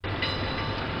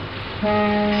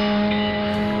Welcome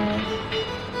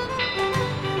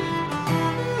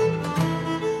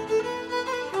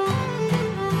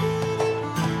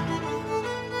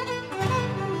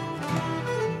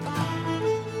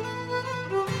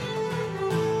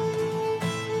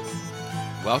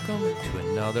to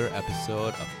another episode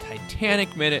of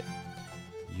Titanic Minute,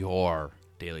 your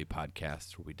daily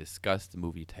podcast where we discuss the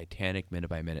movie Titanic minute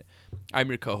by minute. I'm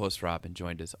your co-host Rob, and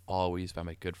joined as always by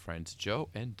my good friends Joe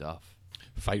and Duff.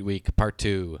 Fight Week Part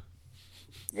 2.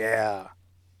 Yeah.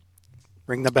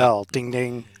 Ring the bell. Ding,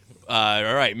 ding. All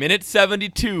right, minute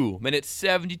 72. Minute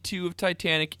 72 of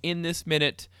Titanic. In this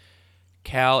minute,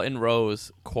 Cal and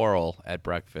Rose quarrel at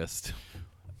breakfast.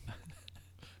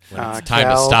 When it's time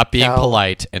to stop being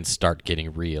polite and start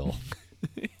getting real.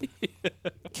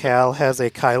 Cal has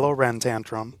a Kylo Ren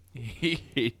tantrum.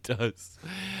 He does.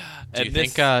 Do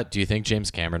you think James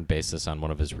Cameron based this on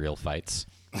one of his real fights?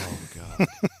 Oh, God.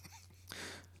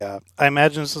 Yeah. I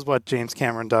imagine this is what James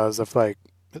Cameron does if,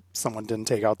 someone didn't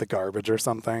take out the garbage or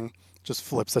something. Just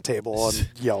flips a table and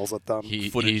yells at them. He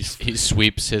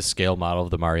sweeps his scale model of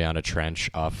the Mariana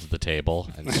Trench off the table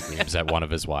and screams at one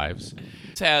of his wives.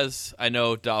 I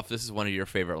know, Duff, this is one of your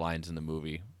favorite lines in the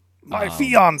movie. My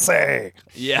fiance!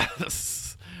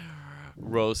 Yes.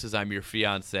 Rose says, I'm your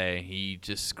fiance. He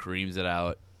just screams it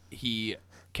out.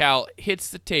 Cal hits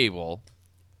the table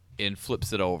and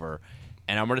flips it over.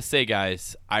 And I'm going to say,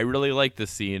 guys, I really like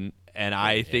this scene. And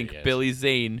I think Billy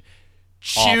Zane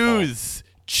choose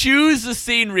the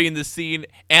scenery in the scene,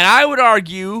 and I would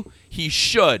argue he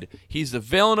should. He's the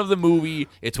villain of the movie.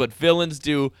 It's what villains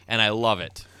do, and I love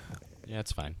it. Yeah,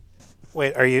 it's fine.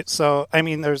 Wait, there's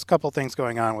a couple things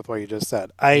going on with what you just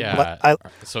said.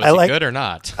 So is he good or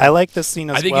not? I like this scene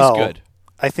as well. I think he's good.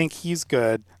 I think he's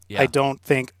good. Yeah. I don't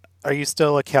think... Are you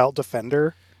still a Cal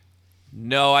defender?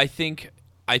 No, I think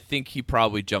he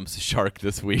probably jumps the shark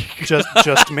this week.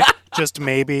 just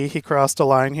maybe he crossed a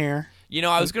line here. You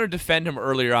know, I was going to defend him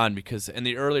earlier on because in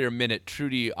the earlier minute,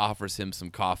 Trudy offers him some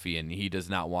coffee and he does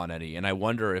not want any. And I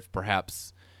wonder if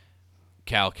perhaps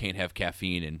Cal can't have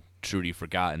caffeine and Trudy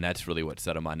forgot, and that's really what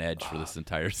set him on edge for this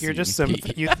entire scene. You're just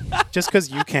just because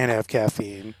you can't have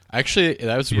caffeine. Actually,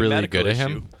 that was really good of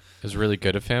him. It was really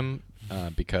good of him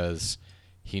because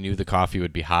he knew the coffee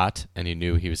would be hot and he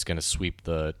knew he was going to sweep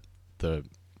the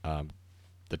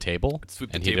table,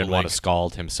 and he didn't want to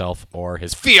scald himself or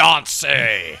his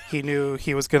fiance. He knew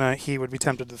he would be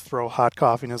tempted to throw hot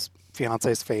coffee in his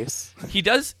fiance's face. He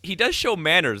does show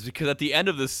manners because at the end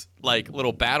of this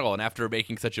little battle, and after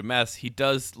making such a mess, he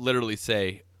does literally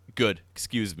say, "Good,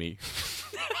 excuse me."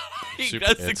 He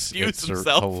does excuse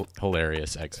himself.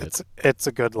 Hilarious exit. It's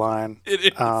a good line.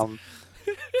 It is.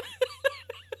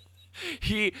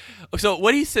 So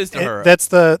what he says to her.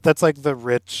 That's like the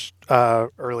rich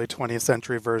early 20th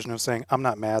century version of saying, "I'm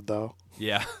not mad though."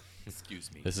 Yeah.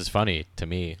 Excuse me. This is funny to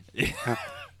me.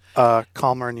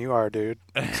 Calmer than you are, dude.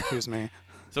 Excuse me.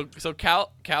 So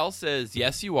Cal says,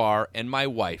 "Yes, you are, and my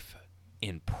wife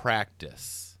in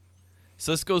practice."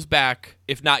 So this goes back,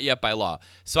 if not yet by law.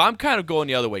 So I'm kind of going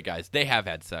the other way, guys. They have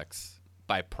had sex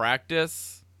by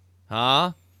practice,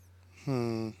 huh?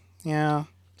 Yeah.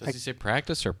 Does he say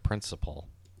practice or principle?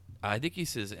 I think he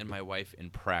says, "and my wife in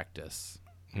practice."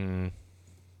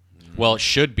 Well, it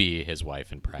should be his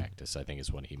wife in practice, I think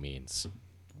is what he means.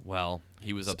 Well,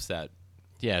 he was upset.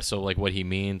 Yeah, so what he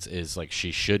means is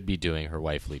she should be doing her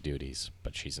wifely duties,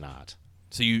 but she's not.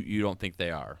 So you don't think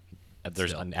they are?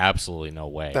 There's absolutely no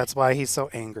way. That's why he's so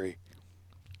angry.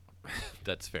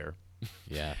 That's fair.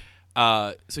 Yeah.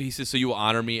 So he says, "So you will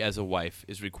honor me as a wife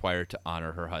is required to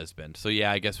honor her husband." So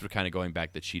yeah, I guess we're kind of going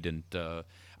back that she didn't.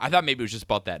 I thought maybe it was just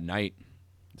about that night.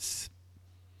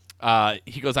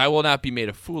 He goes, "I will not be made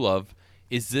a fool of.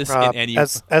 Is this Rob, in any?"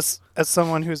 As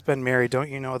someone who's been married, don't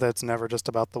you know that it's never just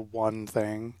about the one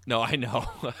thing? No, I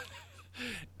know.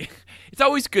 It's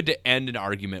always good to end an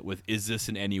argument with, "Is this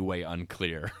in any way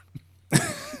unclear?"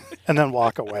 And then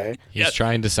walk away. He's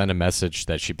trying to send a message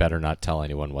that she better not tell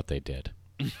anyone what they did.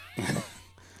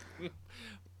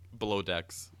 Below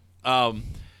decks. I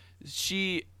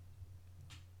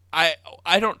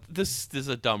don't. This is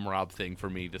a dumb Rob thing for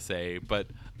me to say, but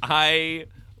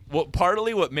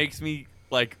what makes me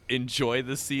enjoy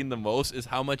this scene the most is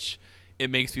how much it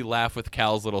makes me laugh with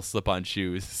Cal's little slip-on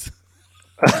shoes.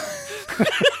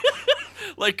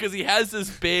 Because he has this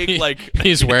big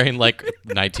he's wearing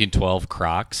 1912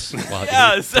 Crocs while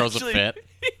he throws a fit.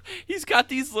 He's got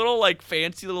these little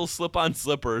fancy little slip-on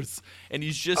slippers, and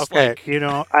he's just okay.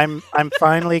 I'm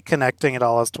finally connecting it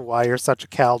all as to why you're such a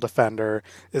Cal defender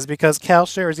is because Cal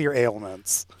shares your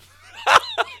ailments.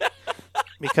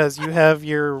 because you have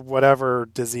your whatever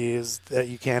disease that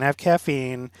you can't have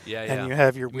caffeine, and you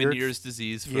have your weird Meniere's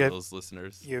disease for those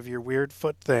listeners. You have your weird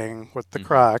foot thing with the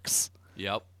Crocs.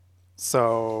 Yep.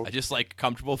 So I just like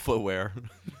comfortable footwear.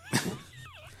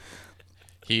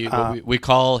 We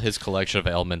call his collection of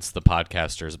ailments the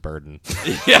podcaster's burden.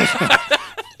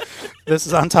 This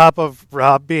is on top of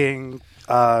Rob being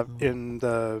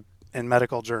in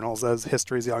medical journals as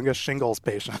history's youngest shingles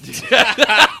patient.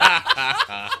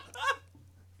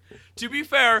 To be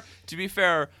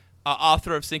fair,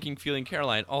 author of Sinking Feeling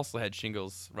Caroline also had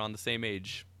shingles around the same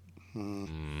age.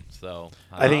 So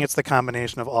I think it's the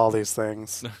combination of all these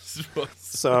things.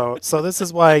 So this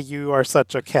is why you are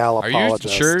such a Cal apologist. Are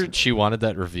you sure she wanted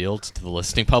that revealed to the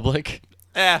listening public?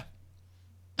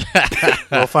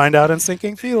 We'll find out in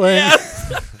Sinking Feeling.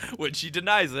 Yes. When she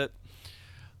denies it.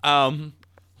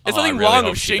 There's nothing wrong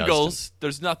with shingles.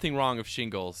 There's nothing wrong with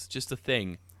shingles. Just a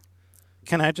thing.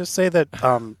 Can I just say that,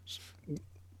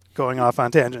 going off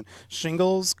on tangent,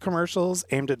 shingles commercials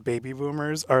aimed at baby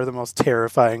boomers are the most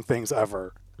terrifying things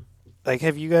ever. Like,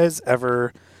 have you guys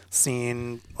ever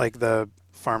seen, like, the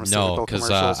pharmaceutical commercials?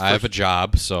 No, because I have a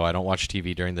job, so I don't watch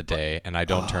TV during the day, and I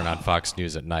don't turn on Fox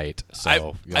News at night.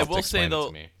 So I will say,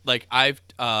 though, like, I've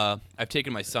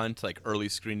taken my son to, like, early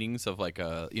screenings of, like,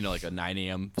 a 9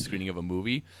 a.m. screening of a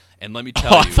movie, and let me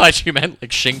tell you. I thought you meant,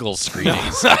 like, shingles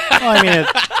screenings. Well, I mean,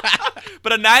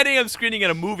 but a 9 a.m. screening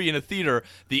at a movie in a theater,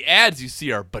 the ads you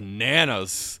see are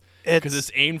bananas. Because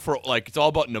it's aimed for, like, it's all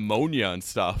about pneumonia and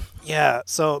stuff. Yeah,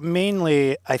 so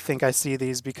mainly I think I see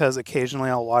these because occasionally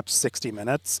I'll watch 60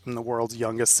 Minutes, and the world's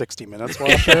youngest 60 Minutes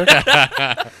watcher.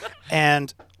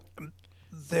 And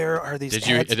there are these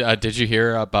ads. Did you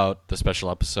hear about the special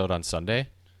episode on Sunday?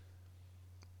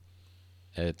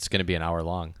 It's going to be an hour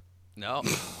long. No.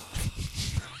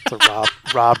 It's a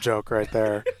Rob joke right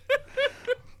there.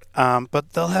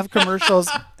 But they'll have commercials,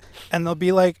 and they'll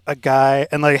be like a guy,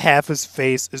 and like half his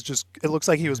face is just, it looks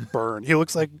like he was burned. He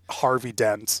looks like Harvey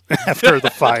Dent after the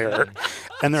fire.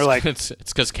 And they're like, it's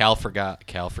because Cal forgot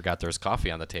there was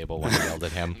coffee on the table when I yelled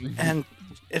at him. And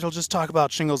it'll just talk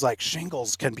about shingles, like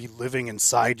shingles can be living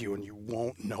inside you and you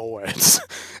won't know it.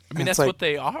 I mean, that's like, what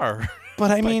they are.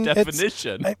 But I mean,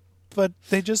 definition. But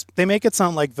they make it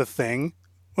sound like The Thing.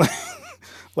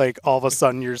 Like all of a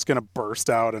sudden you're just going to burst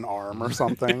out an arm or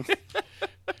something.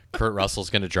 Kurt Russell's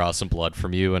going to draw some blood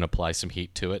from you and apply some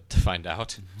heat to it to find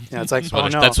out. Yeah, it's like,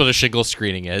 that's what a shingle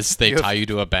screening is. They tie you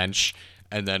to a bench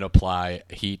and then apply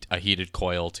a heated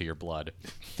coil to your blood.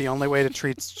 The only way to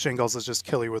treat shingles is just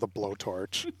kill you with a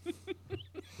blowtorch.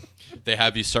 They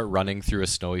have you start running through a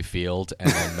snowy field, and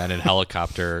then men in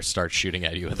helicopter start shooting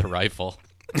at you with a rifle.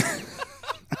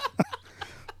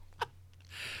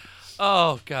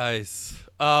 Oh, guys.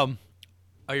 Are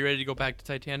you ready to go back to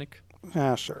Titanic?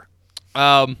 Yeah, sure.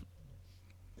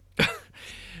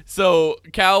 So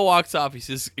Cal walks off. He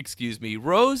says, "Excuse me."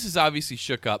 Rose is obviously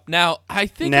shook up. Now, I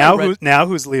think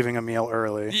who's leaving a meal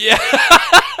early? Yeah.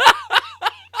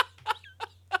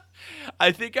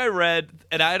 I think I read,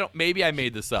 and maybe I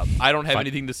made this up. I don't have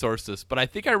anything to source this, but I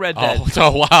think I read that.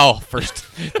 Oh wow! First,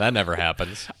 that never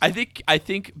happens. I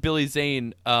think Billy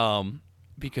Zane,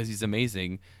 because he's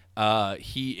amazing,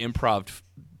 he improv'd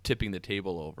tipping the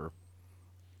table over.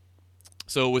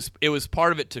 So it was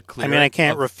part of it to clear. I mean, I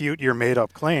can't refute your made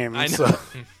up claim. I know.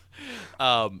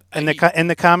 So. In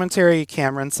the commentary,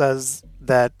 Cameron says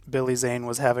that Billy Zane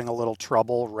was having a little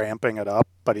trouble ramping it up,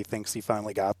 but he thinks he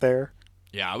finally got there.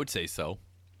 Yeah, I would say so.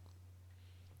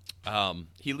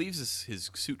 He leaves his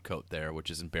suit coat there,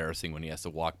 which is embarrassing when he has to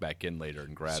walk back in later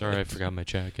and grab it. Sorry, I forgot my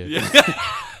jacket. Yeah.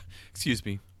 Excuse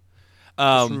me.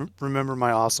 Remember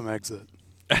my awesome exit.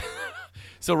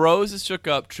 So Rose is shook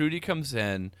up. Trudy comes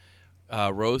in.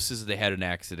 Rose says they had an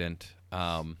accident.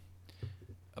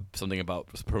 Something about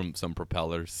some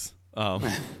propellers.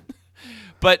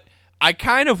 But I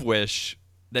kind of wish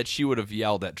that she would have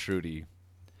yelled at Trudy.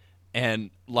 And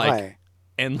Why?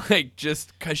 And like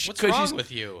just because what's wrong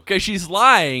with you? Because she's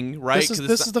lying, right?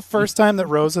 This is the first time that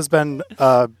Rose has been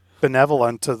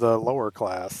benevolent to the lower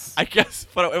class. I guess,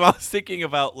 but I was thinking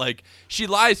about, like, she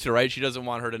lies to her, right? She doesn't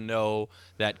want her to know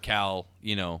that Cal,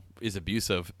 is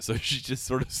abusive. So she just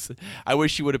sort of, I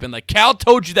wish she would have been like, Cal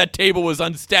told you that table was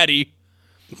unsteady.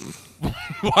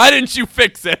 Why didn't you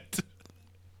fix it?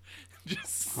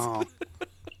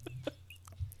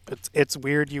 It's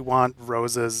weird you want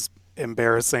Rose's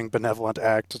embarrassing benevolent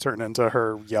act to turn into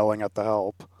her yelling at the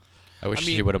help. I wish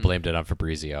she would have blamed it on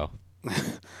Fabrizio.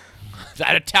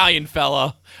 That Italian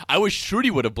fella. I wish Trudy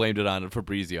would have blamed it on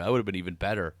Fabrizio. That would have been even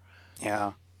better.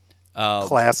 Yeah.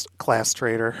 Class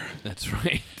traitor. That's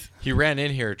right. He ran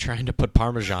in here trying to put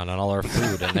Parmesan on all our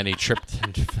food, and then he tripped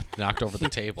and knocked over the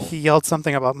table. He yelled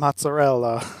something about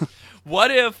mozzarella.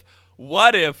 What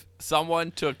if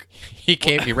someone took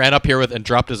He ran up here and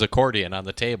dropped his accordion on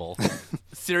the table.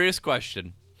 serious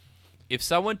question. If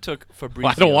someone took Fabrizio,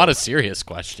 Well, I don't want a serious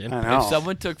question. I know. if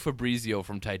someone took Fabrizio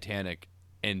from Titanic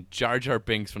and Jar Jar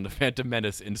Binks from The Phantom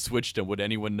Menace and switched him, would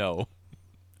anyone know?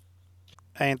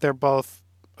 I think they're both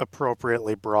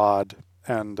appropriately broad,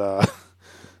 and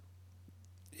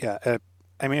yeah.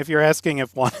 I mean, if you're asking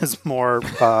if one is more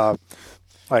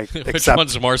Which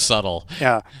one's more subtle?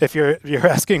 Yeah, if you're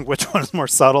asking which one is more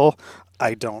subtle,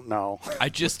 I don't know.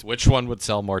 Which one would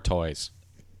sell more toys?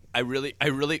 I really I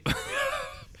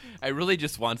really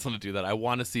just want someone to do that. I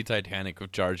want to see Titanic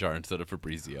with Jar Jar instead of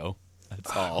Fabrizio.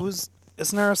 That's all.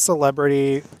 Isn't there a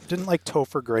celebrity? Didn't like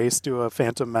Topher Grace do a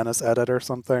Phantom Menace edit or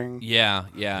something? Yeah.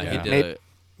 Yeah. He did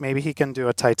Maybe he can do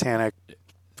a Titanic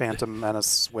Phantom Menace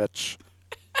switch.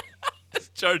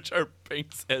 Jar Jar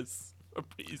Binks as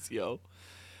Fabrizio.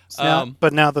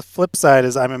 But now the flip side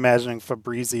is I'm imagining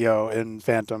Fabrizio in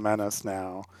Phantom Menace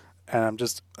now. And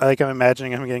I'm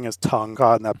imagining him getting his tongue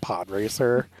caught in that pod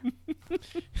racer.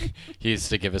 He used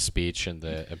to give a speech in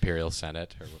the Imperial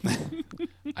Senate.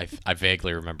 I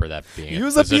vaguely remember that being.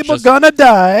 You the people gonna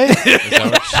die. Is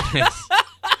that what it is?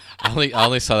 I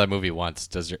only saw that movie once.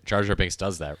 Jar Jar Binks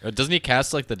does that? Doesn't he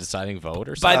cast like the deciding vote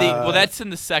or something? Well, that's in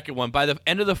the second one. By the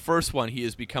end of the first one, he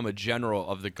has become a general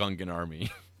of the Gungan army.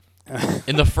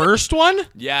 In the first one?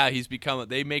 Yeah,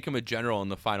 they make him a general in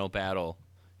the final battle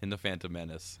in the Phantom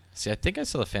Menace. See, I think I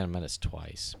saw the Phantom Menace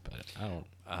twice, but I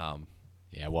don't.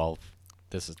 Yeah, well,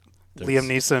 there's Liam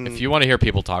Neeson. If you want to hear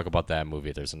people talk about that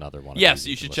movie, there's another one. Yes,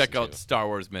 you should check out Star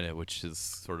Wars Minute, which is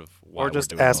sort of why or we're just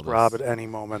doing ask all Rob this. at any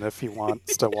moment if he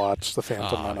wants to watch the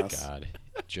Phantom Oh Menace. God,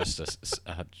 just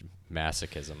a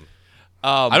masochism.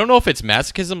 Um, I don't know if it's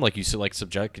masochism, like you like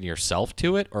subjecting yourself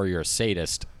to it, or you're a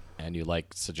sadist and you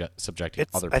like subjecting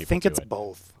other people I think to it's it.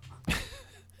 both.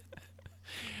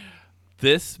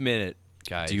 This minute,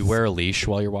 guys. Do you wear a leash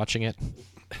while you're watching it?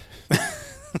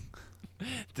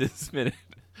 This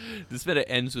minute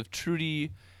ends with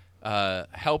Trudy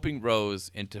helping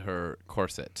Rose into her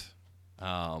corset.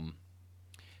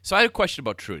 So I had a question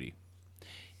about Trudy.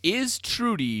 Is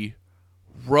Trudy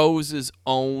Rose's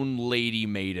own lady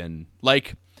maiden?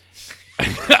 Like,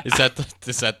 Is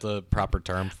that the proper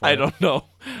term for I it? don't know.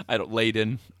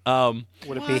 Laden.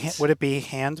 Would it be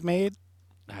handmade?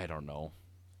 I don't know.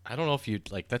 I don't know if you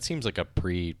like. That seems like a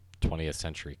pre-20th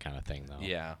century kind of thing, though.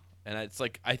 Yeah. And it's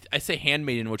like I say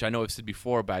handmaiden, which I know I've said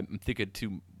before, but I'm thinking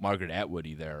too Margaret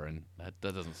Atwoody there, and that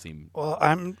doesn't seem. Well,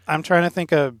 I'm trying to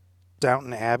think of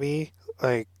Downton Abbey.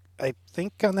 Like I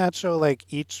think on that show, like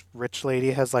each rich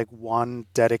lady has like one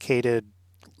dedicated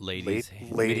lady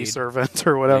maid. servant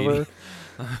or whatever. Lady.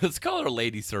 Let's call her a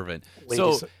lady servant.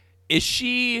 Lady Is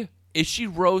she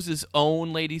Rose's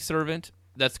own lady servant?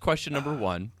 That's question number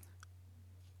one.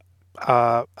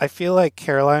 I feel like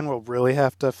Caroline will really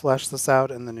have to flesh this out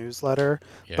in the newsletter.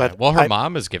 Yeah. But well, her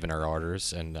mom has given her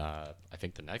orders, and I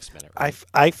think the next minute. Right?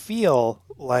 I feel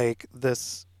like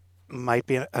this might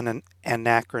be an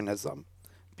anachronism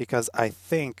because I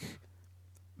think,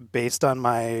 based on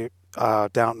my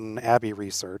Downton Abbey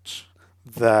research,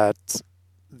 that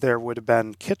there would have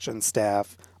been kitchen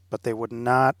staff, but they would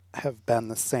not have been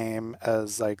the same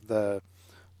as like the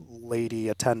lady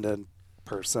attendant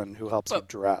person who helps you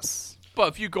dress. But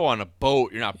if you go on a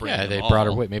boat, you're not bringing. Yeah, them they all. brought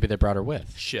her with. Maybe they brought her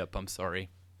with. Ship. I'm sorry.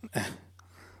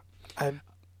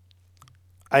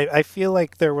 I feel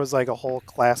like there was like a whole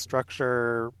class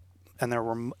structure, and there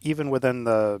were even within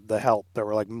the help there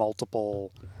were like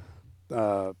multiple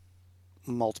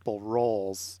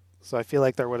roles. So I feel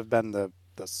like there would have been the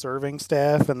serving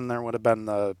staff, and there would have been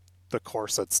the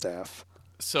corset staff.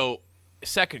 So,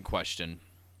 second question.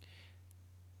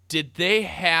 Did they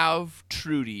have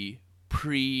Trudy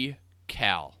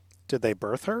pre-Cal? Did they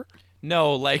birth her?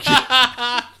 No, like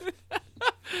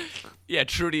yeah,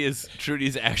 Trudy's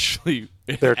actually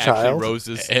Their child?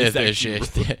 Rose's.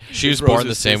 She was born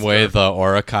the same way the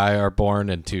Orokai are born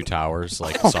in Two Towers,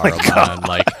 like Saruman,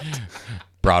 like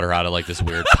brought her out of like this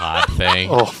weird pod thing.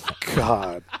 Oh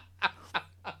God!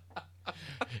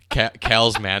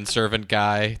 Cal's manservant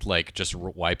guy like just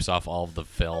wipes off all of the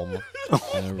film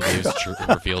and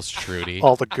reveals Trudy.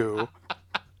 All the goo.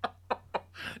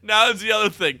 Now it's the other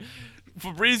thing.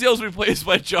 Fabrizio's replaced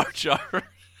by Jar Jar.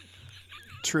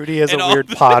 Trudy is a And all weird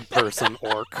pod person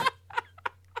orc.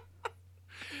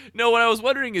 No, what I was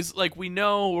wondering is, like, we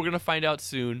know we're going to find out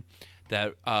soon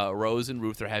that Rose and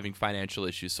Ruth are having financial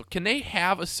issues. So can they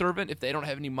have a servant if they don't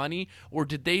have any money, or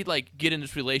did they like get in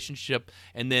this relationship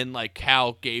and then like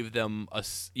Cal gave them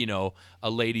a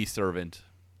lady servant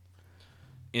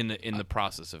in the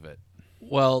process of it?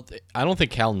 Well, I don't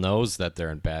think Cal knows that they're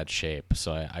in bad shape,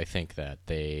 so I think that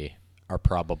they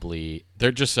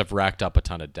just have racked up a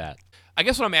ton of debt. I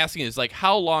guess what I'm asking is like,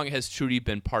 how long has Trudy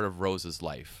been part of Rose's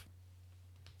life?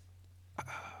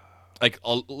 Like,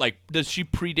 does she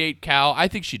predate Cal? I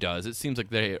think she does. It seems like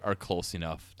they are close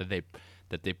enough that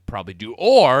they probably do.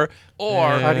 Or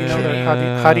how do you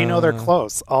know how do you know they're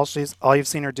close? All you've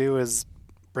seen her do is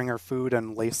bring her food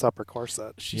and lace up her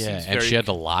corset. She had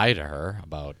to lie to her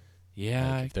about.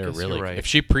 Yeah, like, if they're really right. If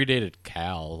she predated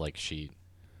Cal, like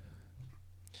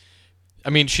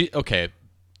okay.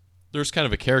 There's kind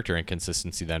of a character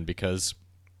inconsistency then, because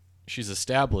she's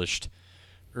established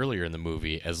earlier in the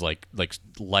movie as like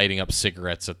lighting up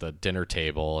cigarettes at the dinner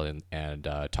table and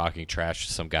talking trash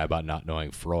to some guy about not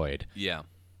knowing Freud. Yeah.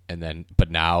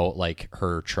 But now like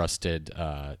her trusted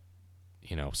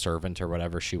servant or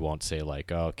whatever, she won't say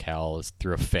like, oh, Cal is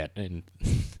through a fit and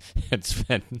it's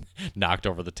been knocked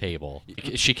over the table.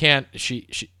 She can't. She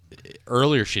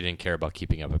earlier she didn't care about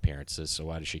keeping up appearances, so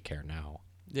why does she care now?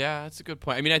 Yeah, that's a good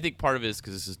point. I mean, I think part of it is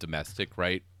because this is domestic,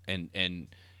 right? And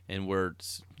we're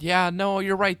no,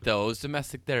 you're right though. It's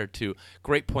domestic there too.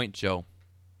 Great point, Joe.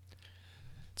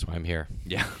 That's why I'm here.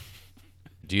 Yeah.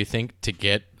 Do you think to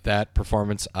get that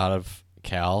performance out of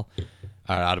Cal,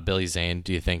 out of Billy Zane,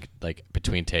 do you think like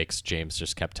between takes James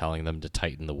just kept telling them to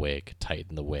tighten the wig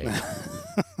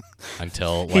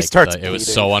until like it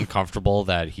was so uncomfortable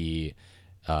that he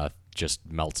just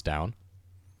melts down?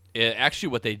 Actually,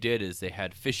 what they did is they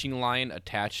had fishing line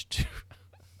attached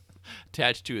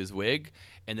to his wig,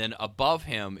 and then above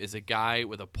him is a guy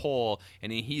with a pole,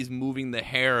 and he's moving the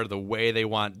hair the way they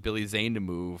want Billy Zane to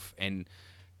move, and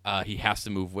he has to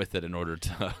move with it in order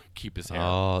to keep his hair.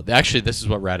 Oh, actually, this is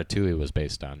what Ratatouille was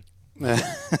based on.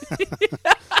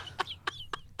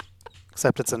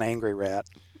 Except it's an angry rat.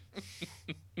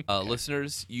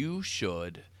 Listeners, you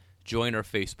should join our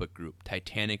Facebook group,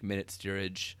 Titanic Minute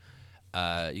Steerage.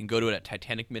 You can go to it at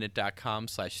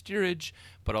titanicminute.com/steerage,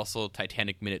 but also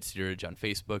Titanic Minute Steerage on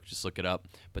Facebook. Just look it up.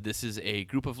 But this is a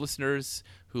group of listeners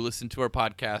who listen to our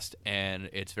podcast, and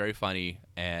it's very funny,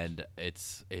 and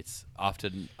it's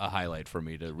often a highlight for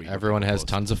me to read. Everyone has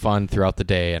tons of fun throughout the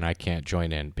day, and I can't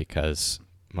join in because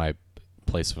my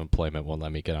place of employment won't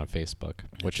let me get on Facebook,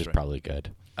 which is probably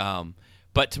good.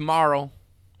 But tomorrow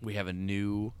we have a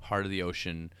new Heart of the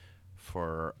Ocean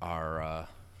for our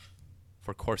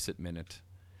for Corset Minute.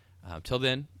 Till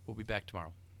then, we'll be back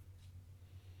tomorrow.